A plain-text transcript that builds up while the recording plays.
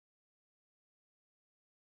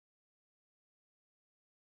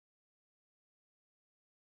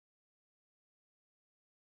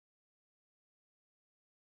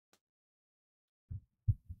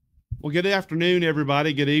Well, good afternoon,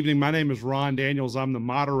 everybody. Good evening. My name is Ron Daniels. I'm the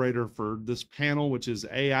moderator for this panel, which is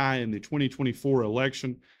AI in the 2024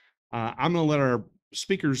 election. I'm going to let our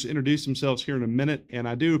speakers introduce themselves here in a minute, and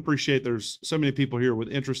I do appreciate there's so many people here with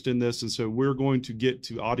interest in this, and so we're going to get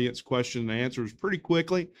to audience question and answers pretty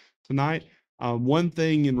quickly tonight. One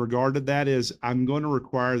thing in regard to that is I'm going to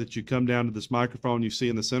require that you come down to this microphone you see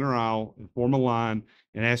in the center aisle and form a line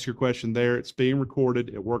and ask your question there. It's being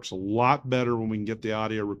recorded. It works a lot better when we can get the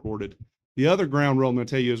audio recorded. The other ground rule I'm going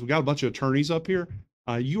to tell you is we got a bunch of attorneys up here.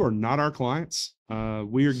 You are not our clients.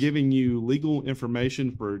 We are giving you legal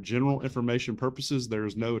information for general information purposes.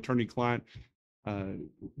 There's no attorney-client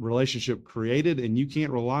relationship created, and you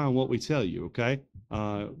can't rely on what we tell you, okay?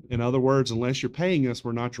 In other words, unless you're paying us,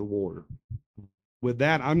 we're not your lawyer. With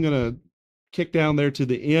that, I'm going to kick down there to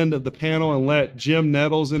the end of the panel and let Jim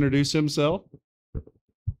Nettles introduce himself.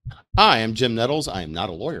 Hi, I'm Jim Nettles. I am not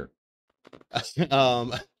a lawyer.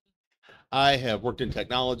 I have worked in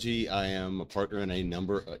technology. I am a partner in a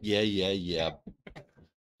number. Yeah.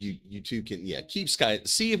 You two can, keep Sky.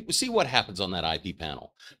 See what happens on that IP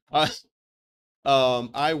panel.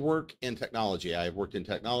 I work in technology. I have worked in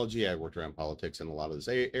technology. I worked around politics in a lot of this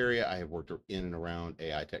area. I have worked in and around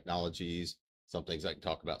AI technologies. Some things I can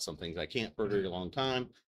talk about, some things I can't for a very long time.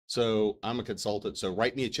 So I'm a consultant. So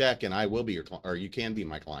write me a check and I will be your client, or you can be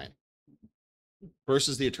my client.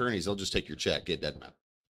 Versus the attorneys, they'll just take your check. It doesn't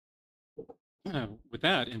matter. With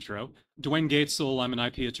that intro, Dwayne Goetzel, I'm an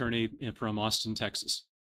IP attorney from Austin, Texas.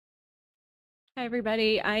 Hi,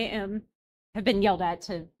 everybody. Have been yelled at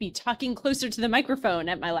to be talking closer to the microphone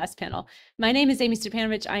at my last panel. My name is Amie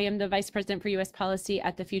Stepanovich. I am the Vice President for U.S. Policy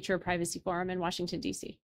at the Future of Privacy Forum in Washington,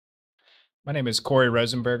 D.C. My name is Cory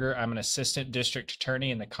Rosenberger. I'm an Assistant District Attorney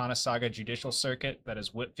in the Conasauga Judicial Circuit, that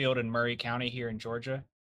is Whitfield and Murray County here in Georgia.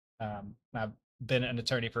 I've been an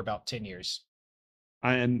attorney for about 10 years.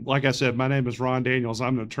 And like I said, my name is Ron Daniels.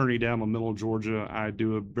 I'm an attorney down in Middle Georgia. I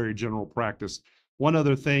do a very general practice. One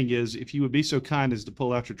other thing is, if you would be so kind as to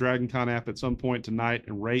pull out your DragonCon app at some point tonight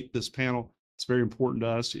and rate this panel, it's very important to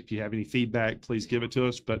us. If you have any feedback, please give it to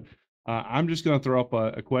us. But I'm just going to throw up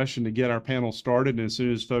a question to get our panel started. And as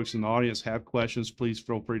soon as folks in the audience have questions, please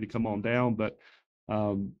feel free to come on down. But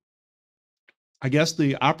I guess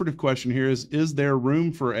the operative question here is there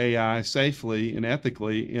room for AI safely and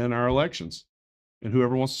ethically in our elections? And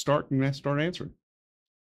whoever wants to start can start answering.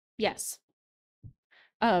 Yes.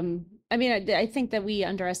 I mean, I think that we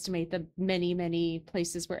underestimate the many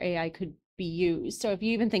places where AI could be used. So if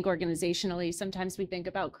you even think organizationally, sometimes we think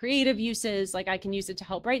about creative uses, like I can use it to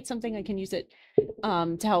help write something. I can use it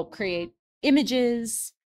to help create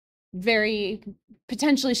images. Very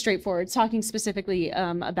potentially straightforward, talking specifically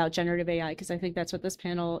about generative AI, because I think that's what this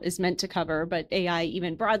panel is meant to cover, but AI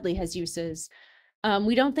even broadly has uses.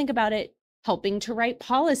 We don't think about it helping to write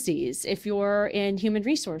policies if you're in human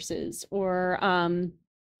resources or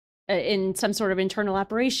in some sort of internal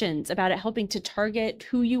operations, about it helping to target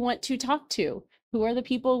who you want to talk to. Who are the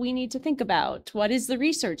people we need to think about? What is the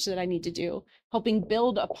research that I need to do? Helping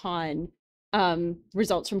build upon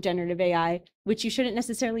results from generative AI, which you shouldn't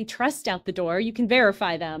necessarily trust out the door. You can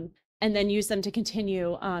verify them and then use them to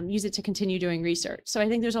continue, use it to continue doing research. So I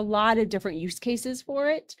think there's a lot of different use cases for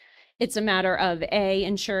it. It's a matter of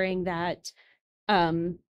ensuring that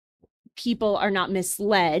people are not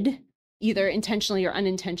misled, either intentionally or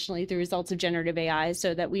unintentionally, through results of generative AI,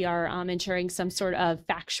 so that we are ensuring some sort of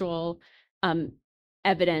factual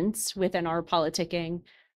evidence within our politicking,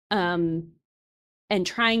 and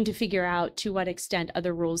trying to figure out to what extent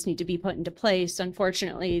other rules need to be put into place.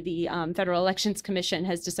 Unfortunately, the Federal Elections Commission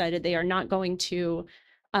has decided they are not going to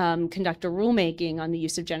conduct a rulemaking on the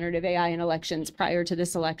use of generative AI in elections prior to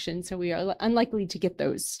this election. So we are unlikely to get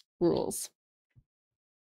those rules.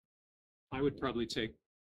 I would probably take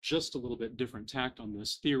just a little bit different tact on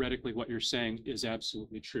this. Theoretically, what you're saying is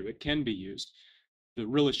absolutely true. It can be used. The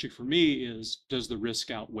real issue for me is, does the risk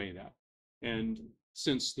outweigh that? And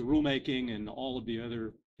since the rulemaking and all of the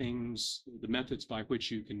other things, the methods by which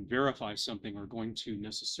you can verify something are going to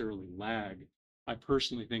necessarily lag, I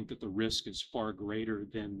personally think that the risk is far greater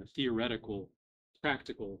than the theoretical,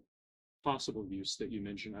 practical, possible use that you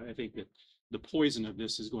mentioned. I think that the poison of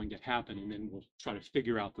this is going to happen, and then we'll try to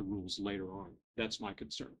figure out the rules later on. That's my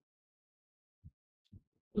concern.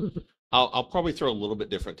 I'll probably throw a little bit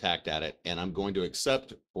different tact at it, and I'm going to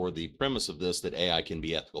accept for the premise of this that AI can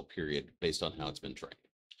be ethical, period, based on how it's been trained.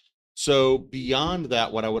 So beyond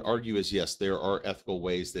that, what I would argue is, yes, there are ethical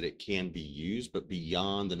ways that it can be used, but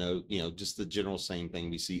beyond the just the general same thing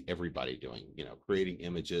we see everybody doing, creating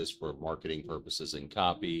images for marketing purposes and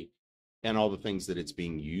copy and all the things that it's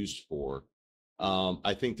being used for.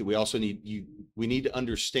 I think that we also we need to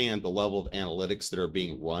understand the level of analytics that are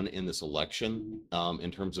being run in this election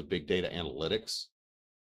in terms of big data analytics,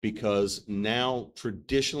 because now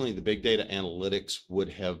traditionally the big data analytics would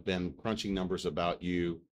have been crunching numbers about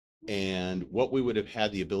you, and what we would have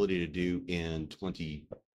had the ability to do in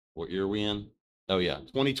what year are we in? Oh yeah,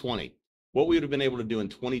 2020. What we would have been able to do in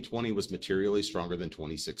 2020 was materially stronger than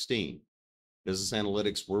 2016. Business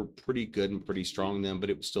analytics were pretty good and pretty strong then, but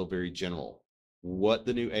it was still very general. What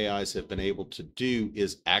the new AIs have been able to do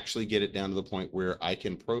is actually get it down to the point where I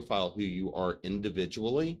can profile who you are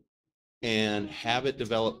individually and have it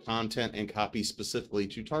develop content and copy specifically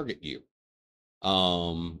to target you.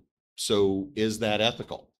 So is that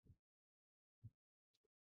ethical?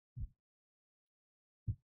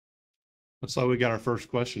 Looks like we got our first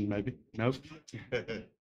question, maybe. Nope.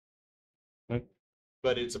 Nope.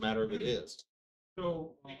 But it's a matter of it is.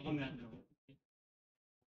 So on that note.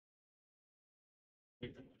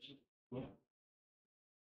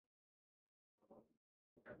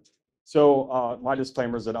 So my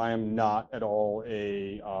disclaimer is that I am not at all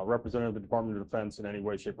a representative of the Department of Defense in any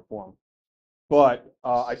way, shape, or form. But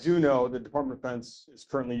I do know the Department of Defense is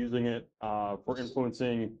currently using it for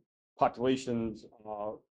influencing populations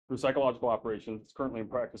through psychological operations. It's currently in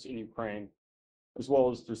practice in Ukraine, as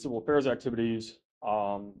well as through civil affairs activities,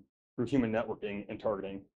 through human networking and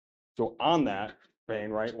targeting. So on that vein,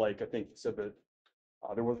 right, like I think you said that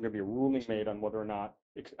there wasn't going to be a ruling made on whether or not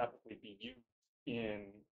it could ethically be used in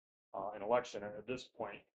an election. And at this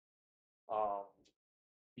point,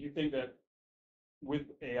 do you think that with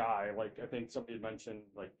AI, like I think somebody had mentioned,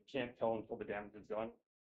 like you can't tell until the damage is done,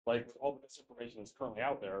 like with all the misinformation that's currently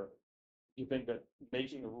out there, do you think that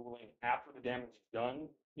making a ruling after the damage is done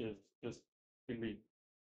is just going to be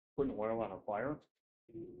putting oil on a fire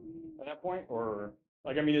at that point? Or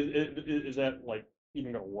like, I mean, is that like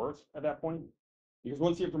even going to work at that point? Because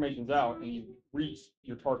once the information's out and you reach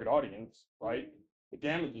your target audience, right, the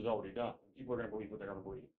damage is already done. People are going to believe what they're going to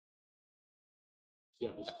believe. Yeah.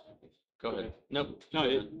 Go ahead. Nope.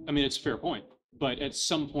 No, I mean, it's a fair point, but at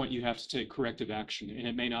some point you have to take corrective action, and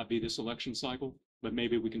it may not be this election cycle, but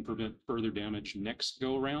maybe we can prevent further damage next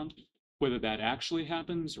go around. Whether that actually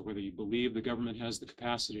happens or whether you believe the government has the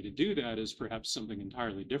capacity to do that is perhaps something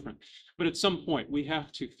entirely different. But at some point we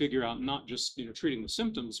have to figure out not just, treating the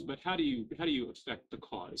symptoms, but how do you affect the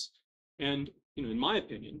cause? And, in my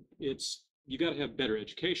opinion, you got to have better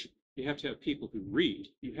education. You have to have people who read.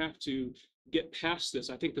 You have to get past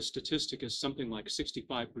this. I think the statistic is something like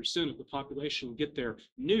 65% of the population get their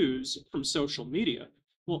news from social media.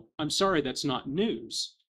 Well, I'm sorry, that's not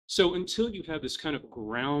news. So until you have this kind of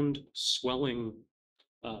ground swelling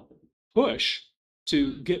push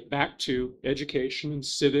to get back to education and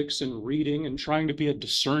civics and reading and trying to be a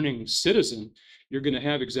discerning citizen, you're going to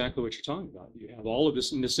have exactly what you're talking about. You have all of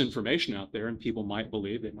this misinformation out there, and people might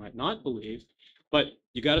believe, they might not believe, but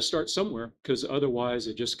you got to start somewhere, because otherwise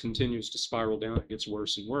it just continues to spiral down. It gets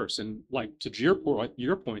worse and worse. And like to your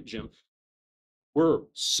point, Jim, we're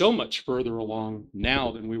so much further along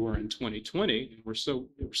now than we were in 2020. We're so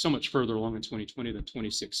much further along in 2020 than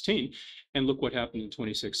 2016. And look what happened in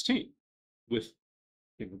 2016 with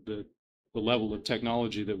the level of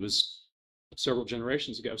technology that was several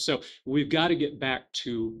generations ago. So we've got to get back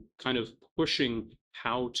to kind of pushing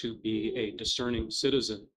how to be a discerning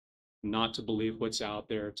citizen, not to believe what's out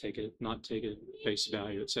there, not take it at face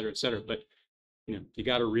value, et cetera, et cetera. But you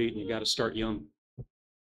got to read and you got to start young.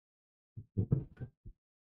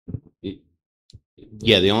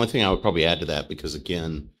 Yeah, the only thing I would probably add to that, because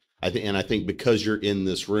again, I think because you're in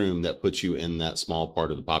this room, that puts you in that small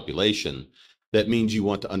part of the population. That means you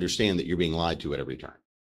want to understand that you're being lied to at every turn.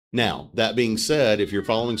 Now, that being said, if you're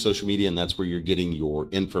following social media and that's where you're getting your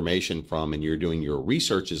information from and you're doing your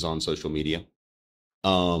researches on social media,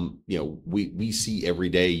 we see every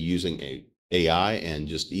day using AI and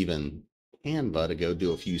just even Canva to go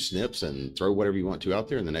do a few snips and throw whatever you want to out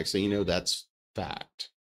there. And the next thing you know, that's fact.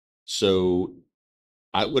 So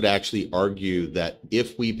I would actually argue that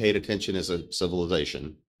if we paid attention as a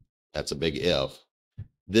civilization, that's a big if,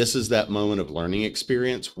 this is that moment of learning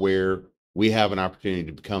experience where we have an opportunity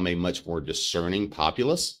to become a much more discerning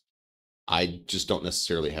populace. I just don't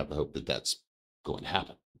necessarily have the hope that that's going to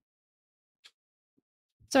happen.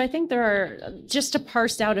 So I think there are, just to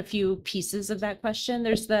parse out a few pieces of that question,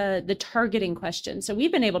 there's the targeting question. So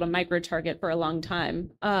we've been able to micro-target for a long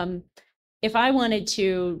time. If I wanted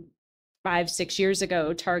to 5-6 years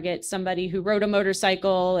ago target somebody who rode a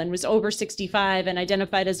motorcycle and was over 65 and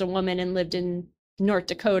identified as a woman and lived in North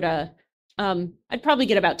Dakota, I'd probably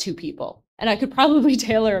get about 2 people. And I could probably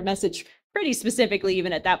tailor a message pretty specifically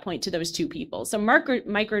even at that point to those 2 people. So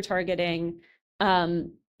micro-targeting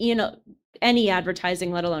You know, any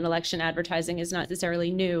advertising, let alone election advertising, is not necessarily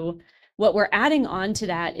new. What we're adding on to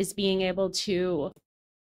that is being able to,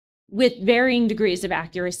 with varying degrees of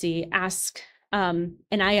accuracy, ask an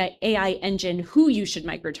AI engine who you should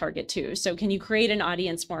micro-target to. So can you create an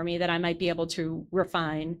audience for me that I might be able to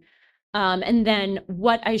refine? And then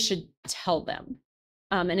what I should tell them.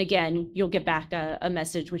 And again, you'll get back a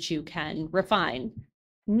message which you can refine.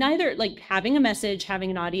 Neither, like having a message, having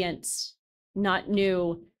an audience, not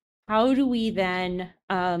new. How do we then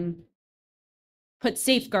put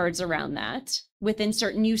safeguards around that within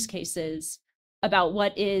certain use cases about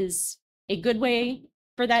what is a good way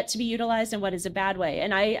for that to be utilized and what is a bad way?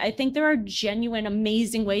 And I think there are genuine,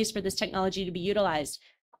 amazing ways for this technology to be utilized.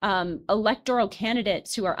 Electoral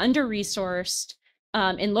candidates who are under-resourced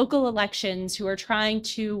in local elections, who are trying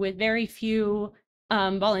to, with very few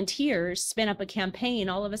volunteers, spin up a campaign,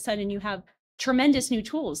 all of a sudden you have tremendous new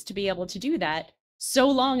tools to be able to do that, so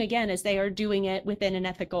long, again, as they are doing it within an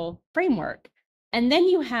ethical framework. And then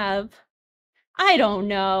you have, I don't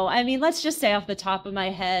know, I mean, let's just say off the top of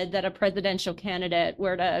my head that a presidential candidate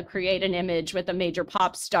were to create an image with a major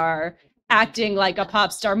pop star acting like a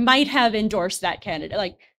pop star, might have endorsed that candidate.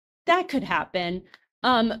 Like, that could happen.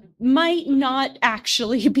 Might not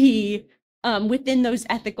actually be within those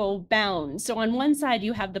ethical bounds. So on one side,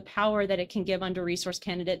 you have the power that it can give under-resourced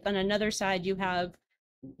candidates. On another side, you have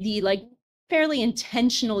the like fairly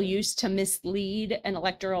intentional use to mislead an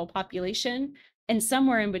electoral population. And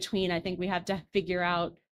somewhere in between, I think we have to figure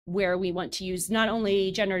out where we want to use not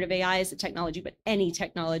only generative AI as a technology, but any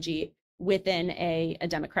technology within a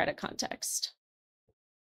democratic context.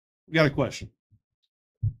 You got a question?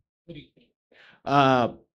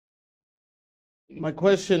 My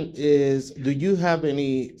question is, do you have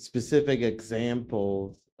any specific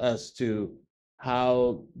examples as to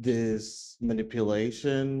how this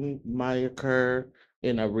manipulation might occur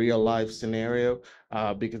in a real life scenario?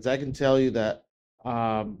 Because I can tell you that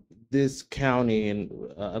this county in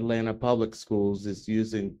Atlanta Public Schools is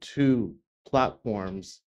using 2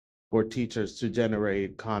 platforms for teachers to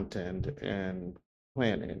generate content and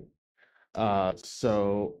planning.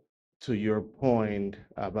 So to your point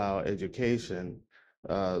about education,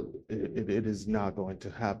 it is not going to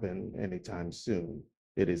happen anytime soon.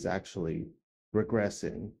 It is actually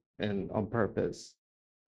regressing and on purpose.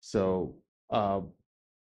 So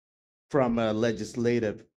from a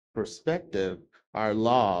legislative perspective, our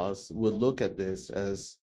laws would look at this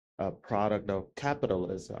as a product of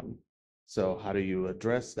capitalism. So how do you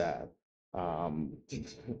address that?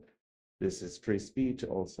 This is free speech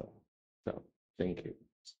also. So thank you.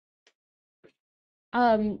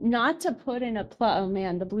 Not to put in a plug, oh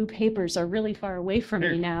man, the blue papers are really far away from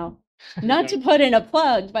Here. me now. Not to put in a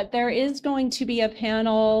plug, but there is going to be a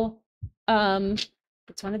panel,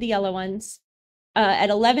 it's one of the yellow ones, at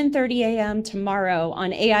 11:30 a.m. tomorrow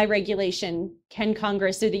on AI regulation. Can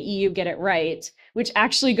Congress or the EU get it right? Which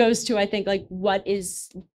actually goes to, I think, like what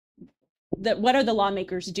are the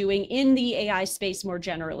lawmakers doing in the AI space more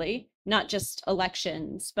generally, not just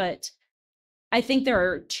elections, but I think there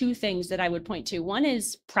are 2 things that I would point to. One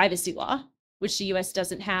is privacy law, which the US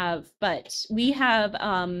doesn't have, but we have,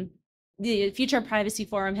 the Future Privacy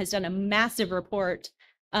Forum has done a massive report,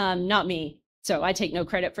 not me, so I take no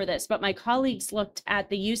credit for this, but my colleagues looked at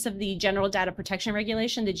the use of the General Data Protection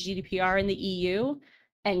Regulation, the GDPR in the EU,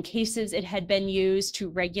 and cases it had been used to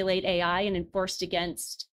regulate AI and enforced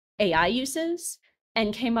against AI uses,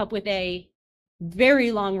 and came up with a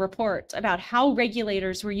very long report about how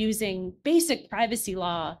regulators were using basic privacy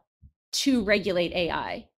law to regulate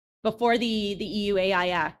AI before the EU AI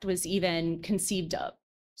Act was even conceived of.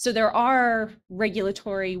 So there are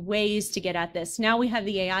regulatory ways to get at this. Now we have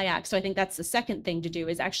the AI Act. So I think that's the second thing to do,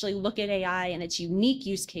 is actually look at AI and its unique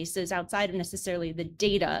use cases outside of necessarily the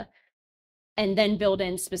data, and then build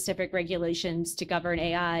in specific regulations to govern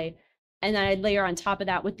AI. And then I'd layer on top of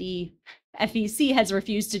that what the FEC has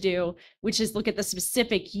refused to do, which is look at the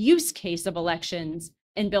specific use case of elections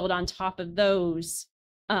and build on top of those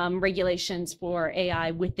regulations for AI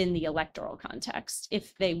within the electoral context,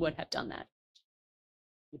 if they would have done that.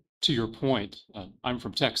 To your point, I'm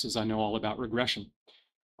from Texas. I know all about regression.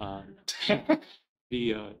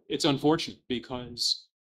 It's unfortunate because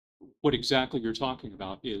what exactly you're talking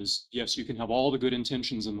about is, yes, you can have all the good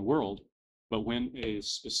intentions in the world, but when a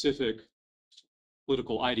specific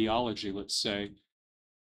political ideology, let's say,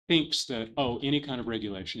 thinks that, oh, any kind of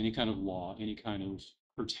regulation, any kind of law, any kind of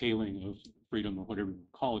curtailing of freedom or whatever you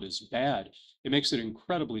call it is bad, it makes it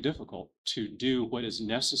incredibly difficult to do what is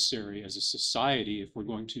necessary as a society if we're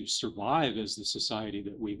going to survive as the society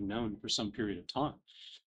that we've known for some period of time.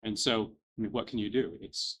 And so, I mean, what can you do?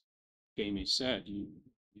 It's Amie said, you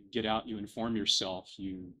get out, you inform yourself,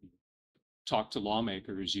 you talk to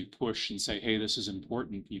lawmakers, you push and say, hey, this is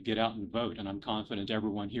important, you get out and vote. And I'm confident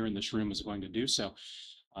everyone here in this room is going to do so.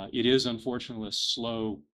 It is unfortunately a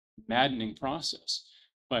slow, maddening process,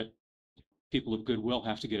 but people of goodwill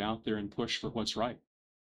have to get out there and push for what's right.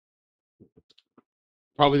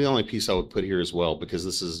 Probably the only piece I would put here as well, because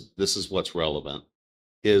this is what's relevant,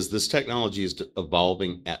 is this technology is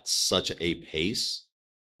evolving at such a pace.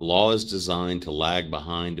 Law is designed to lag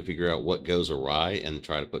behind to figure out what goes awry and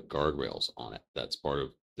try to put guardrails on it. That's part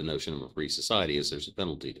of the notion of a free society, is there's a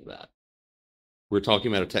penalty to that. We're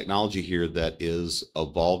talking about a technology here that is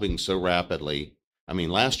evolving so rapidly. I mean,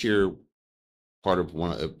 last year, part of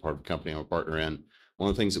the company I'm a partner in, one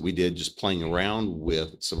of the things that we did just playing around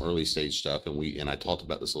with some early stage stuff, and I talked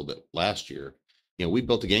about this a little bit last year, you know, we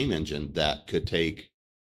built a game engine that could take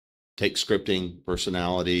scripting,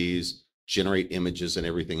 personalities, generate images and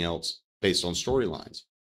everything else based on storylines.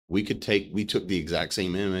 We took the exact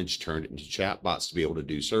same image, turned it into chatbots to be able to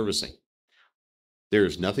do servicing.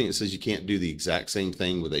 There's nothing that says you can't do the exact same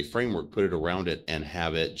thing with a framework, put it around it and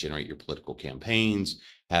have it generate your political campaigns,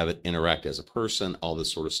 have it interact as a person, all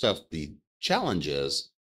this sort of stuff. The challenge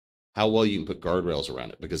is how well you can put guardrails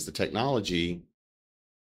around it, because the technology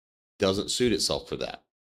doesn't suit itself for that.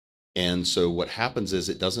 And so what happens is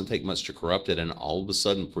it doesn't take much to corrupt it, and all of a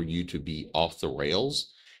sudden for you to be off the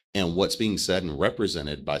rails, and what's being said and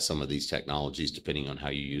represented by some of these technologies, depending on how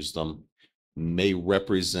you use them, may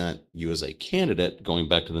represent you as a candidate, going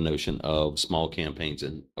back to the notion of small campaigns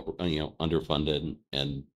and, you know, underfunded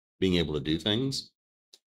and being able to do things.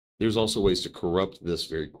 There's also ways to corrupt this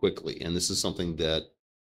very quickly. And this is something that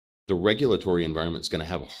the regulatory environment is going to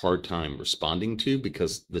have a hard time responding to,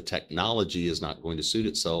 because the technology is not going to suit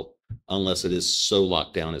itself unless it is so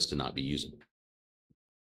locked down as to not be usable.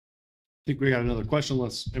 I think we got another question.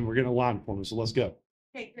 And we're getting a line for me, so let's go.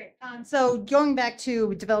 Okay, great. So going back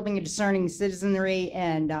to developing a discerning citizenry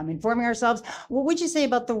and informing ourselves, what would you say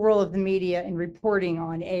about the role of the media in reporting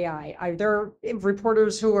on AI? Are there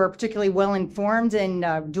reporters who are particularly well informed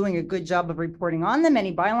and doing a good job of reporting on them?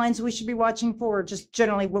 Any bylines we should be watching for? Or just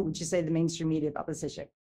generally, what would you say the mainstream media about this issue?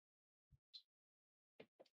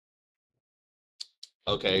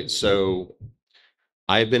 Okay, so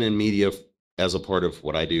I've been in media as a part of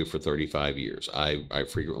what I do for 35 years. I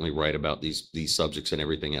frequently write about these subjects and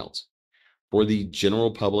everything else. For the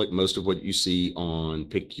general public, most of what you see on,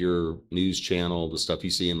 pick your news channel, the stuff you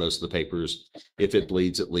see in most of the papers, if it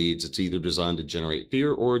bleeds, it leads. It's either designed to generate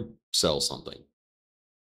fear or sell something.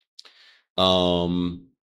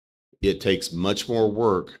 It takes much more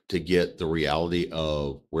work to get the reality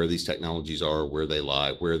of where these technologies are, where they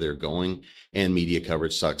lie, where they're going, and media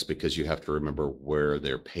coverage sucks because you have to remember where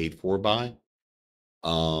they're paid for by.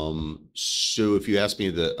 So if you ask me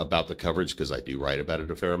about the coverage, because I do write about it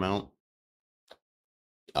a fair amount,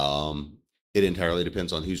 it entirely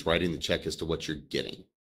depends on who's writing the check as to what you're getting.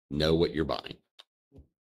 Know what you're buying.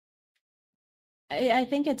 I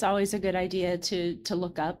think it's always a good idea to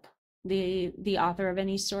look up the author of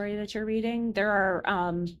any story that you're reading. There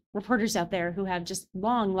are reporters out there who have just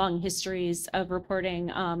long histories of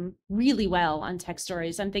reporting really well on tech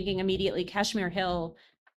stories. I'm thinking immediately Kashmir Hill,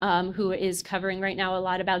 who is covering right now a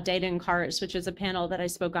lot about data in cars, which is a panel that I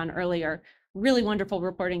spoke on earlier. Really wonderful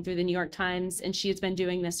reporting through the New York Times, and she has been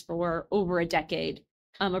doing this for over a decade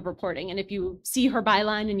of reporting. And if you see her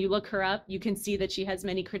byline and you look her up, you can see that she has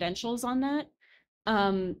many credentials on that.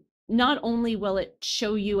 Not only will it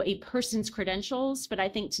show you a person's credentials, but I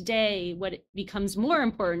think today what becomes more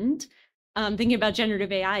important, thinking about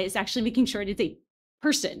generative AI, is actually making sure it is a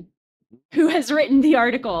person who has written the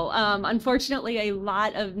article. Unfortunately, a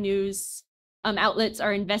lot of news outlets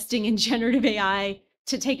are investing in generative AI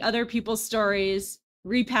to take other people's stories,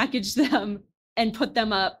 repackage them, and put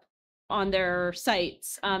them up on their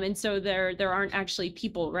sites. And so there aren't actually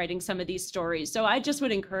people writing some of these stories. So I just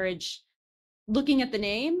would encourage looking at the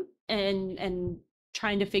name and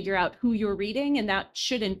trying to figure out who you're reading, and that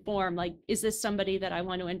should inform, like, is this somebody that I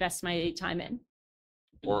want to invest my time in?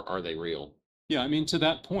 Or are they real? Yeah, I mean, to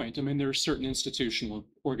that point, I mean, there are certain institutional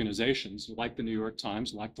organizations like the New York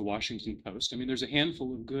Times, like the Washington Post. I mean, there's a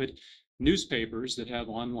handful of good newspapers that have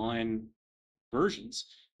online versions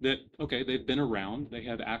that, okay, they've been around, they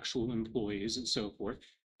have actual employees and so forth.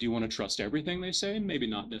 Do you want to trust everything they say? Maybe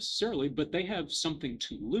not necessarily, but they have something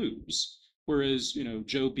to lose. Whereas, you know,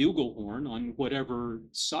 Joe Buglehorn on whatever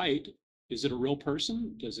site, is it a real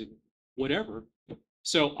person? Does it, whatever.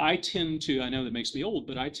 So I tend to, I know that makes me old,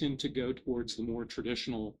 but I tend to go towards the more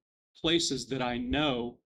traditional places that I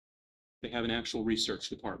know They have an actual research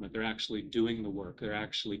department. They're actually doing the work. They're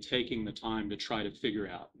actually taking the time to try to figure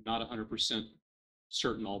out, not 100%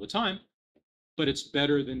 certain all the time, but it's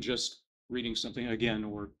better than just reading something again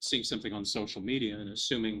or seeing something on social media and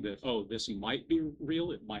assuming that, oh, this might be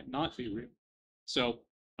real, it might not be real. So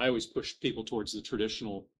I always push people towards the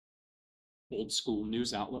traditional old school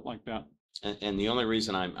news outlet like that. And the only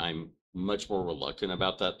reason I'm much more reluctant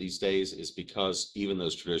about that these days is because even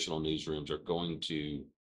those traditional newsrooms are going to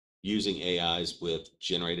using AIs with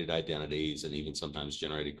generated identities and even sometimes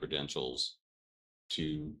generated credentials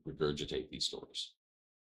to regurgitate these stories.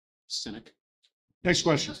 Cynic. Next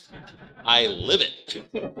question. I live it.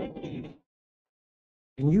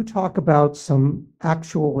 Can you talk about some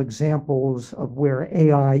actual examples of where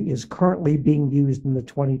AI is currently being used in the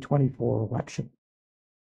 2024 election?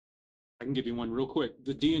 I can give you one real quick.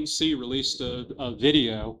 The DNC released a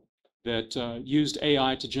video that used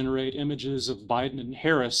AI to generate images of Biden and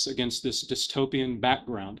Harris against this dystopian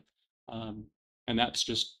background. And that's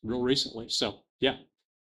just real recently. So, yeah.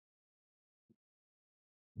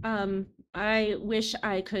 I wish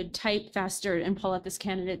I could type faster and pull up this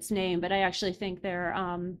candidate's name, but I actually think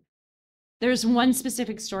there's one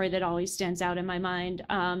specific story that always stands out in my mind.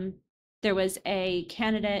 There was a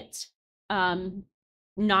candidate,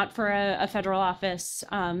 not for a federal office,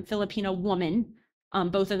 Filipino woman,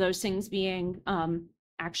 both of those things being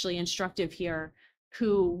actually instructive here,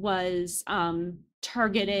 who was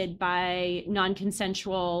targeted by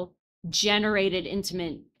non-consensual generated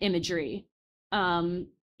intimate imagery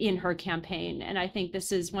in her campaign. And I think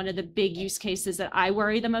this is one of the big use cases that I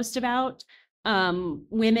worry the most about.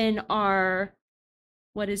 Women are,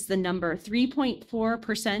 what is the number?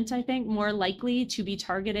 3.4%, I think, more likely to be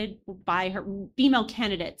targeted by her. Female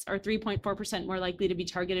candidates are 3.4% more likely to be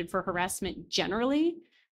targeted for harassment generally.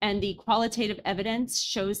 And the qualitative evidence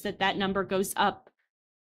shows that that number goes up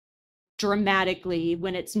dramatically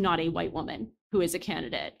when it's not a white woman who is a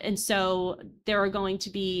candidate. And so there are going to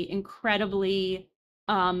be incredibly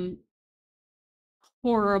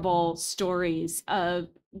horrible stories of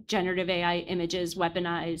generative AI images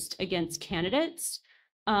weaponized against candidates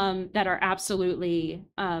that are absolutely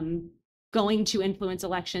going to influence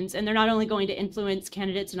elections. And they're not only going to influence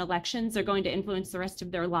candidates in elections, they're going to influence the rest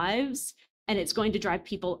of their lives. And it's going to drive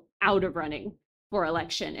people out of running for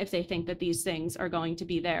election if they think that these things are going to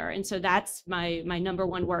be there. And so that's my number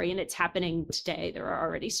one worry. And it's happening today. There are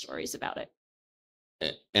already stories about it.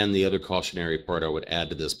 And the other cautionary part I would add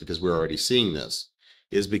to this, because we're already seeing this,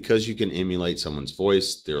 is because you can emulate someone's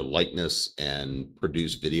voice, their likeness, and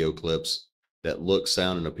produce video clips that look,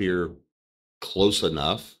 sound, and appear close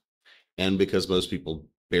enough. And because most people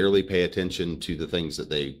barely pay attention to the things that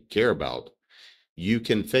they care about, you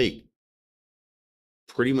can fake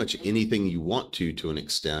pretty much anything you want to an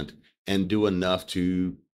extent and do enough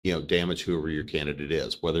to, damage whoever your candidate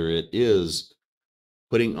is, whether it is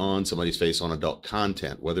putting on somebody's face on adult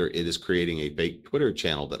content, whether it is creating a fake Twitter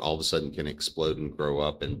channel that all of a sudden can explode and grow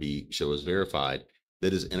up and show as verified,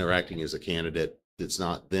 that is interacting as a candidate that's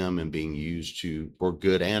not them and being used for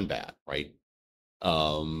good and bad, right?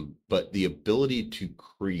 But the ability to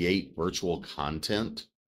create virtual content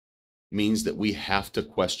means that we have to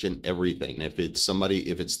question everything. If it's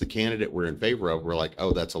the candidate we're in favor of, we're like,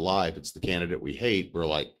 oh, that's a lie. If it's the candidate we hate, we're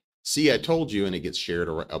like, see, I told you, and it gets shared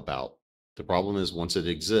about. The problem is once it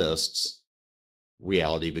exists,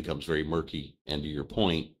 reality becomes very murky. And to your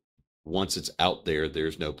point, once it's out there,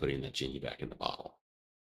 there's no putting that genie back in the bottle.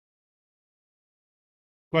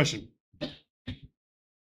 Question.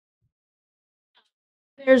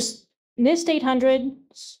 There's NIST 800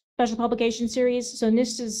 special publication series. So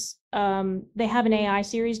NIST is, they have an AI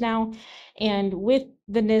series now. And with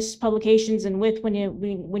the NIST publications and with when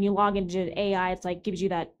you log into AI, it's like gives you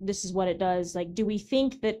that, this is what it does. Like, do we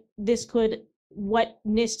think that this could, what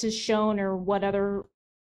NIST has shown or what other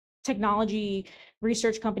technology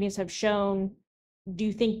research companies have shown,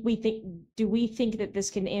 do we think that this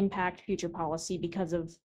can impact future policy because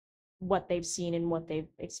of what they've seen and what they've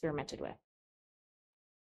experimented with?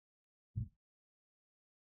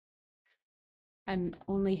 I'm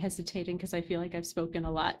only hesitating because I feel like I've spoken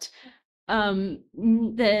a lot. The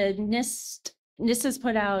NIST has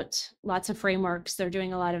put out lots of frameworks. They're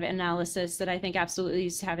doing a lot of analysis that I think absolutely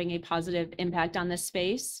is having a positive impact on this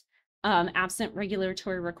space. Absent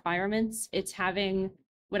regulatory requirements, it's having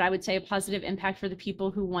what I would say a positive impact for the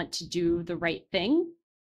people who want to do the right thing,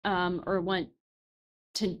 or want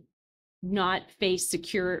to not face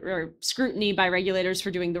secure or scrutiny by regulators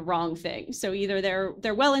for doing the wrong thing. So either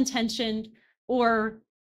they're well-intentioned or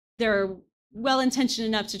they're well-intentioned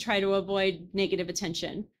enough to try to avoid negative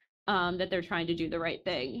attention, that they're trying to do the right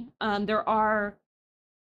thing. There are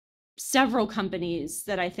several companies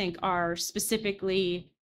that I think are specifically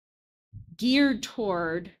geared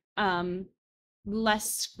toward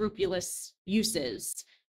less scrupulous uses,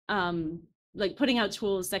 like putting out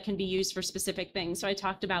tools that can be used for specific things. So I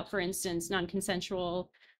talked about, for instance, non-consensual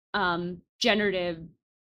generative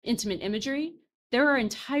intimate imagery. There are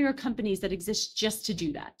entire companies that exist just to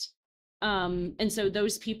do that. And so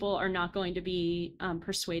those people are not going to be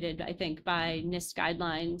persuaded, I think, by NIST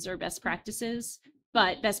guidelines or best practices,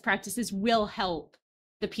 but best practices will help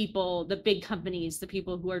the people, the big companies, the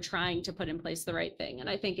people who are trying to put in place the right thing. And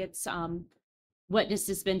I think it's what NIST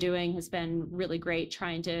has been doing has been really great,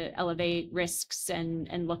 trying to elevate risks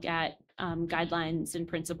and look at guidelines and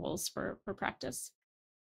principles for practice.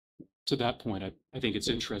 To that point, I think it's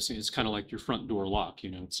interesting. It's kind of like your front door lock.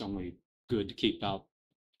 You know, it's only good to keep out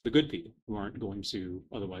the good people who aren't going to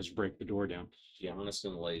otherwise break the door down. Yeah, honest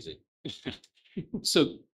and lazy. So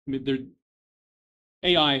I mean,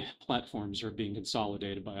 AI platforms are being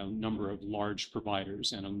consolidated by a number of large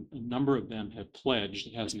providers, and a number of them have pledged,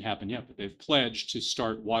 it hasn't happened yet, but they've pledged to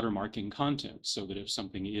start watermarking content so that if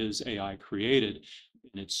something is AI created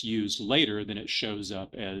and it's used later, then it shows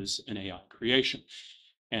up as an AI creation.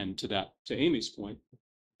 And to Amy's point,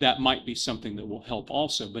 that might be something that will help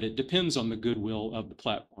also, but it depends on the goodwill of the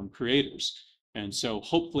platform creators. And so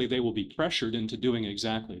hopefully they will be pressured into doing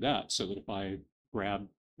exactly that, so that if I grab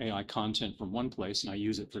AI content from one place and I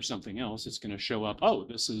use it for something else, it's going to show up, oh,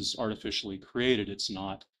 this is artificially created. It's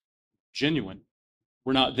not genuine.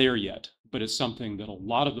 We're not there yet, but it's something that a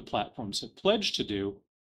lot of the platforms have pledged to do.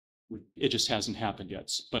 It just hasn't happened yet.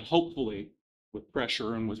 But hopefully with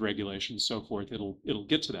pressure and with regulation and so forth, it'll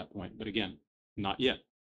get to that point. But again, not yet.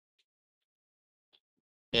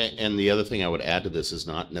 And the other thing I would add to this is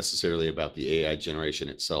not necessarily about the AI generation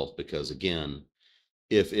itself, because again,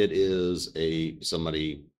 if it is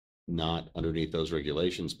somebody not underneath those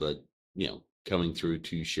regulations, but coming through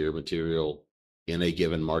to share material in a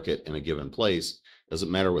given market in a given place,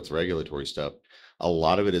 doesn't matter with regulatory stuff. A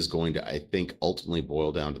lot of it is going to, I think, ultimately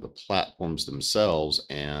boil down to the platforms themselves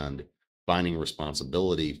and finding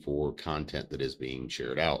responsibility for content that is being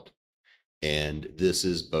shared out. And this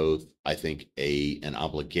is both, I think, an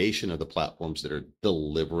obligation of the platforms that are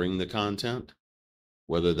delivering the content,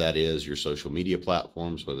 whether that is your social media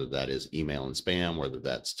platforms, whether that is email and spam, whether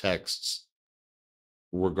that's texts,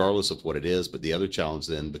 regardless of what it is. But the other challenge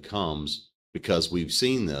then becomes, because we've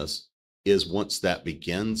seen this, is once that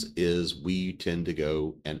begins, is we tend to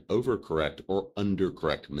go and overcorrect or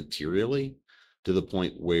undercorrect materially to the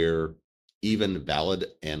point where even valid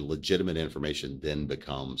and legitimate information then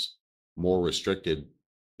becomes more restricted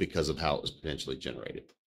because of how it was potentially generated.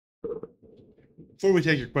 Before we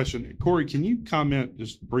take your question, Cory, can you comment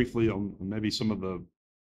just briefly on maybe some of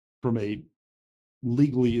from a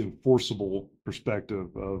legally enforceable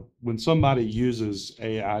perspective of when somebody uses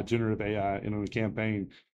AI, generative AI in a campaign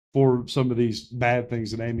for some of these bad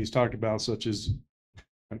things that Amy's talked about, such as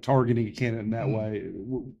targeting a candidate in that way,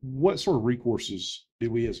 what sort of recourses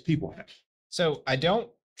do we as people have? So I don't,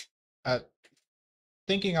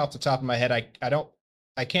 thinking off the top of my head,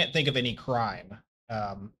 I can't think of any crime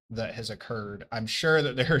that has occurred. I'm sure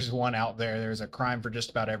that there's one out there. There's a crime for just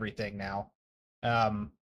about everything now.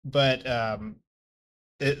 But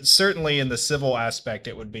certainly in the civil aspect,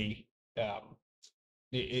 it would be,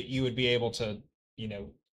 you would be able to,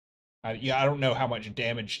 I don't know how much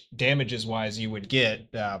damages wise you would get.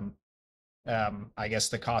 I guess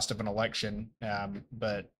the cost of an election.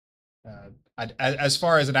 But as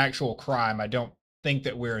far as an actual crime, I don't think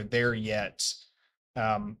that we're there yet.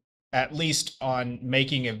 At least on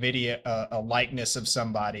making a video, a likeness of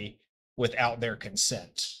somebody without their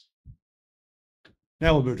consent.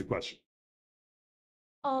 Now we'll move to question.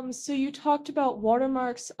 So you talked about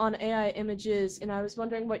watermarks on AI images, and I was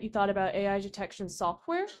wondering what you thought about AI detection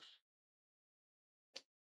software.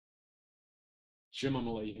 Jim, I'm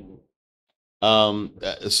gonna let you handle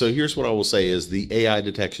it. So here's what I will say is the AI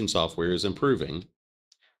detection software is improving,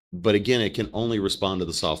 but again, it can only respond to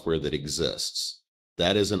the software that exists.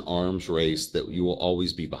 That is an arms race that you will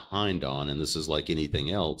always be behind on. And this is like anything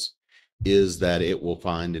else, is that it will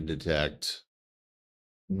find and detect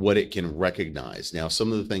what it can recognize. Now,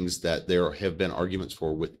 some of the things that there have been arguments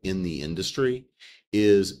for within the industry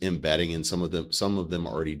is embedding, and some of them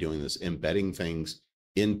are already doing this, embedding things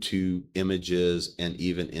into images and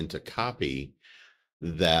even into copy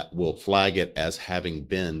that will flag it as having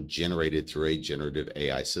been generated through a generative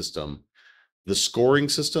AI system. The scoring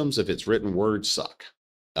systems, if it's written word, suck.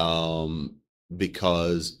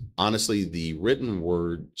 Because honestly, the written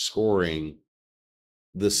word scoring,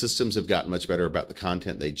 the systems have gotten much better about the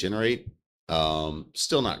content they generate.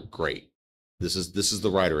 Still not great. This is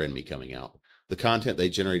the writer in me coming out. The content they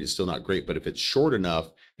generate is still not great, but if it's short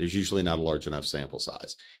enough, there's usually not a large enough sample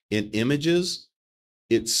size. In images,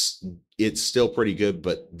 it's still pretty good,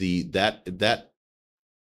 but that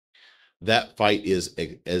fight is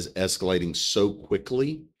escalating so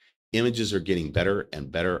quickly. Images are getting better and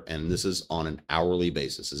better, and this is on an hourly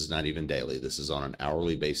basis. This is not even daily. This is on an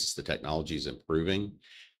hourly basis. The technology is improving,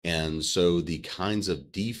 and so the kinds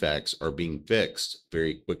of defects are being fixed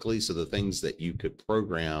very quickly. So the things that you could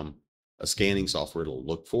program a scanning software to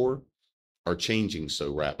look for are changing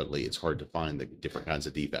so rapidly, it's hard to find the different kinds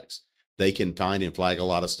of defects. They can find and flag a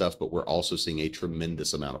lot of stuff, but we're also seeing a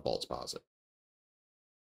tremendous amount of false positive.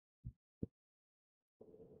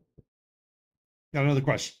 Got another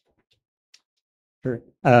question? Sure.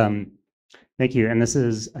 Thank you. And this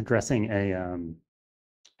is addressing a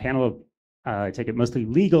panel of, I take it, mostly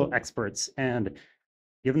legal experts. And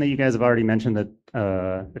given that you guys have already mentioned that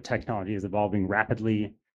the technology is evolving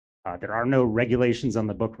rapidly, there are no regulations on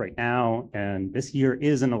the book right now, and this year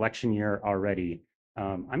is an election year already.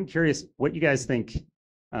 I'm curious what you guys think,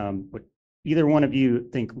 what either one of you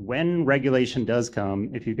think when regulation does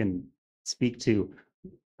come, if you can speak to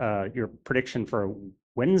your prediction for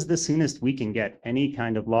when's the soonest we can get any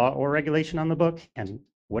kind of law or regulation on the book, and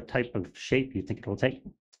what type of shape you think it will take?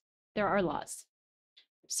 There are laws.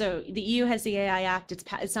 So the EU has the AI Act.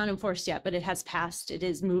 It's not enforced yet, but it has passed. It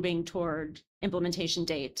is moving toward implementation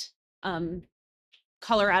date.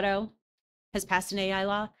 Colorado has passed an AI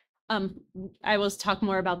law. I will talk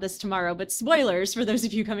more about this tomorrow, but spoilers for those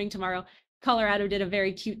of you coming tomorrow. Colorado did a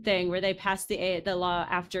very cute thing where they passed the law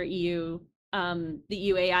after the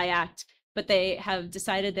EU AI Act, but they have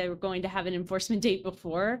decided they were going to have an enforcement date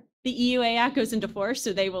before the EU AI Act goes into force,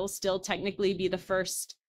 so they will still technically be the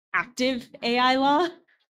first active AI law.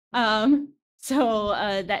 So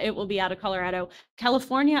that it will be out of Colorado.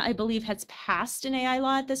 California, I believe, has passed an AI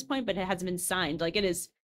law at this point, but it hasn't been signed. Like, it is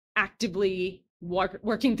actively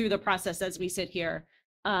working through the process as we sit here.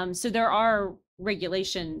 So there are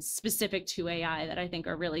regulations specific to AI that I think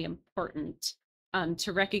are really important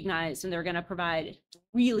to recognize, and they're going to provide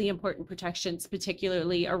really important protections,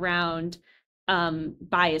 particularly around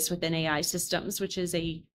bias within AI systems, which is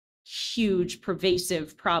a huge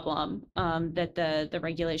pervasive problem that the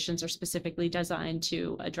regulations are specifically designed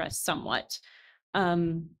to address somewhat.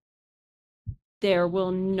 There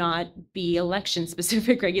will not be election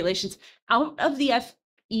specific regulations out of the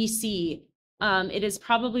FEC. It is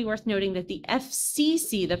probably worth noting that the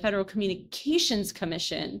FCC, the Federal Communications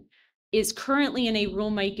Commission, is currently in a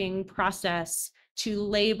rulemaking process to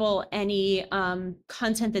label any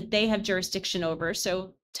content that they have jurisdiction over.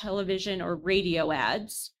 So television or radio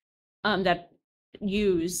ads that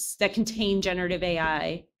contain generative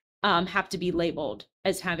AI have to be labeled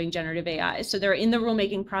as having generative AI. So they're in the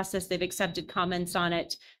rulemaking process. They've accepted comments on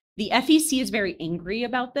it. The FEC is very angry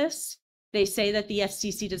about this. They say that the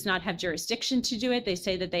FCC does not have jurisdiction to do it. They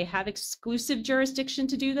say that they have exclusive jurisdiction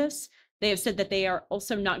to do this. They have said that they are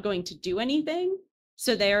also not going to do anything.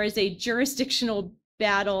 So there is a jurisdictional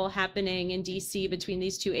battle happening in DC between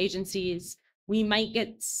these two agencies. We might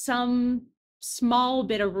get some small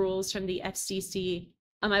bit of rules from the FCC.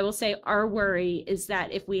 I will say our worry is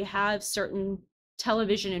that if we have certain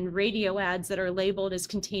television and radio ads that are labeled as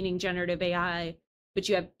containing generative AI, but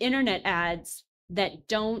you have internet ads that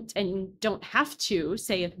don't have to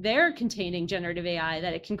say if they're containing generative AI,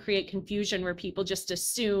 that it can create confusion where people just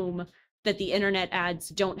assume that the internet ads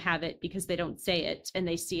don't have it because they don't say it and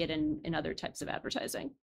they see it in other types of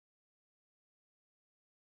advertising.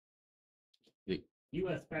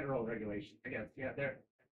 U.S. federal regulation, I guess, yeah, there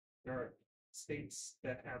are states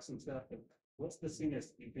that have some stuff, but what's the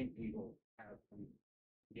soonest you think we will have them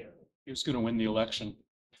together? Who's going to win the election?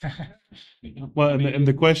 Well, and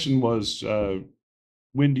the question was,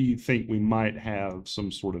 when do you think we might have some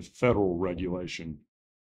sort of federal regulation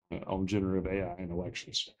on generative AI in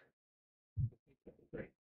elections?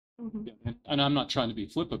 Yeah, and I'm not trying to be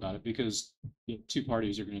flip about it, because two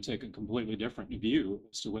parties are going to take a completely different view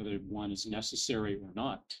as to whether one is necessary or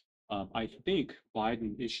not. I think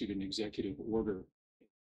Biden issued an executive order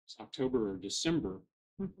October or December,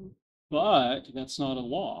 but that's not a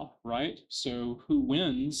law, right? So who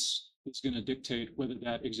wins is going to dictate whether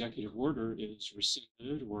that executive order is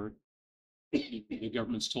rescinded or the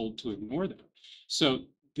government's told to ignore that. So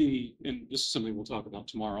and this is something we'll talk about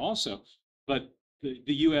tomorrow also, but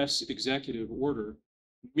the US executive order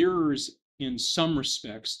mirrors in some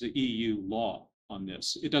respects the EU law on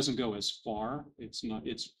this. It doesn't go as far. It's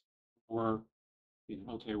more,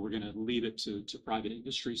 okay, we're going to leave it to private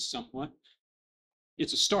industry somewhat.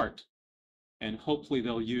 It's a start. And hopefully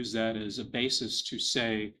they'll use that as a basis to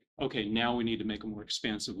say, okay, now we need to make a more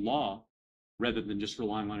expansive law rather than just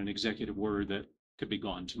relying on an executive order that could be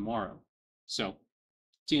gone tomorrow. So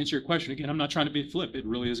to answer your question, again, I'm not trying to be flip. It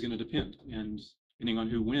really is going to depend. And depending on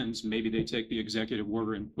who wins, maybe they take the executive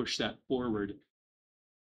order and push that forward,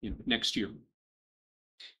 next year.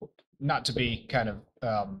 Not to be kind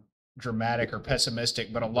of dramatic or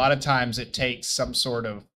pessimistic, but a lot of times it takes some sort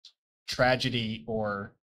of tragedy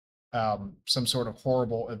or some sort of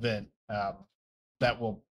horrible event that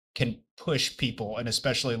can push people, and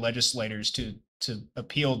especially legislators, to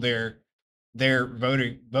appeal their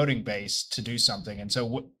voting base to do something. And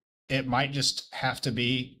so it might just have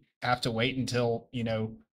to wait until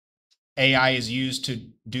AI is used to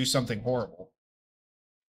do something horrible.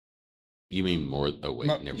 You mean more? Oh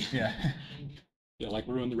wait, never. Yeah. Yeah, like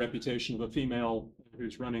ruin the reputation of a female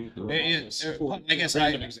who's running for office.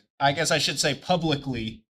 I guess I should say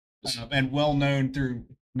publicly and well known through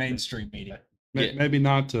mainstream media. Yeah. Maybe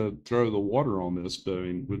not to throw the water on this, but I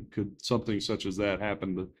mean, could something such as that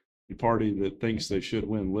happen to the party that thinks they should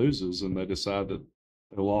win loses, and they decide that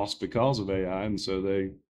they lost because of AI, and so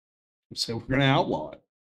they say we're going to outlaw it?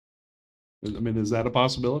 I mean, is that a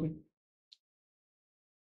possibility?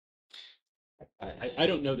 I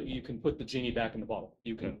don't know that you can put the genie back in the bottle.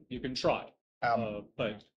 You can try,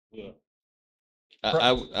 but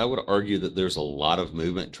I would argue that there's a lot of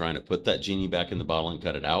movement trying to put that genie back in the bottle and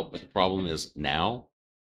cut it out. But the problem is now,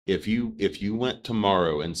 if you went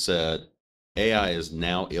tomorrow and said AI is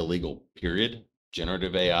now illegal, period,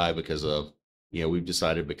 generative AI, because of, we've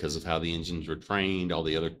decided because of how the engines were trained, all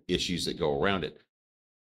the other issues that go around it,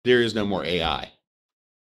 there is no more AI.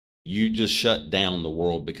 You just shut down the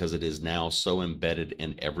world because it is now so embedded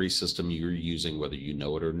in every system you're using, whether you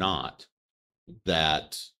know it or not,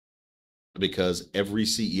 that because every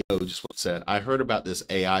CEO just said, I heard about this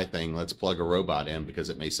AI thing, let's plug a robot in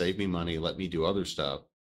because it may save me money, let me do other stuff.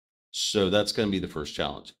 So that's going to be the first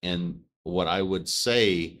challenge. And what I would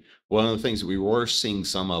say, one of the things that we were seeing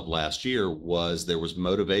some of last year was there was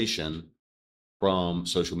motivation from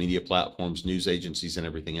social media platforms, news agencies, and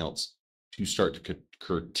everything else to start to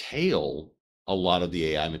curtail a lot of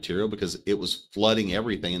the AI material because it was flooding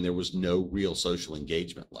everything and there was no real social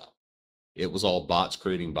engagement left. It was all bots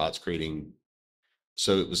creating.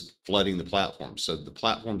 So it was flooding the platform. So the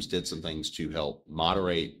platforms did some things to help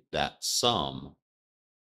moderate that some.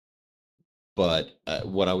 But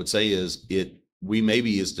what I would say is we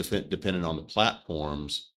maybe is dependent on the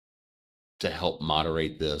platforms to help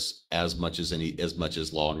moderate this as much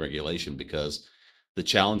as law and regulation, because the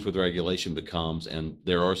challenge with regulation becomes, and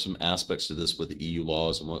there are some aspects to this with the EU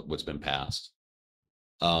laws and what's been passed,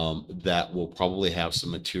 that will probably have some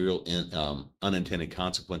material unintended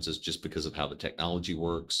consequences just because of how the technology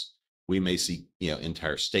works. We may see,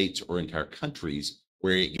 entire states or entire countries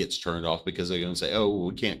where it gets turned off because they're going to say, oh, well,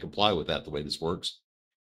 we can't comply with that the way this works.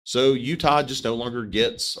 So Utah just no longer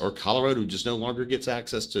gets, or Colorado just no longer gets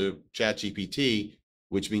access to ChatGPT,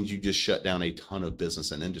 which means you just shut down a ton of business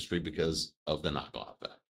and industry because of the knockoff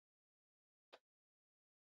effect.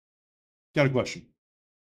 Got a question?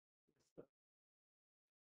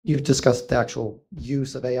 You've discussed the actual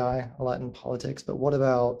use of AI a lot in politics, but what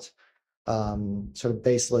about sort of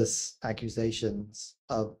baseless accusations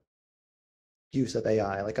of use of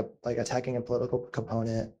AI, like attacking a political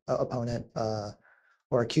opponent,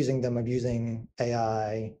 or accusing them of using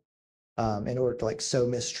AI in order to sow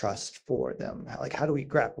mistrust for them? Like, how do we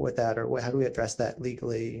grapple with that, or how do we address that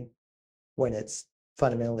legally when it's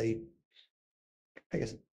fundamentally, I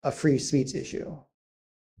guess, a free speech issue?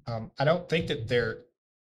 I don't think that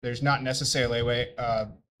there's not necessarily a way.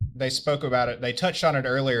 They spoke about it. They touched on it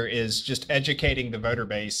earlier. Is just educating the voter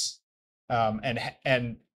base,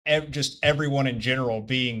 and just everyone in general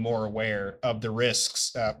being more aware of the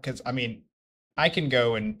risks. Because I mean, I can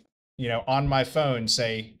go and on my phone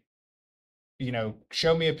say,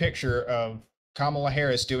 show me a picture of Kamala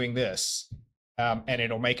Harris doing this, and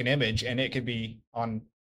it'll make an image, and it could be on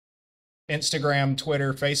Instagram,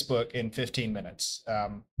 Twitter, Facebook in 15 minutes. I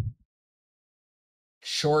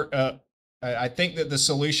think that the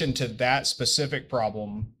solution to that specific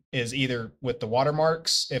problem is either with the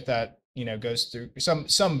watermarks, if that goes through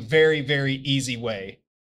some very, very easy way,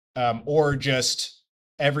 or just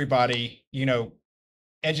everybody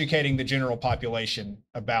educating the general population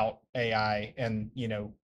about AI, and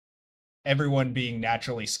everyone being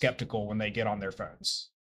naturally skeptical when they get on their phones.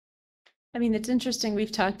 I mean, it's interesting.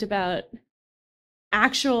 We've talked about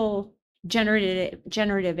actual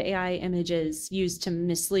generative AI images used to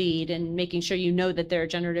mislead and making sure that they're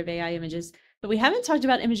generative AI images, but we haven't talked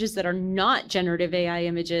about images that are not generative AI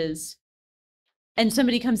images and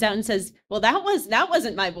somebody comes out and says, well, that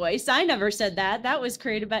wasn't my voice. I never said that. That was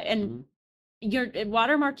created by, and your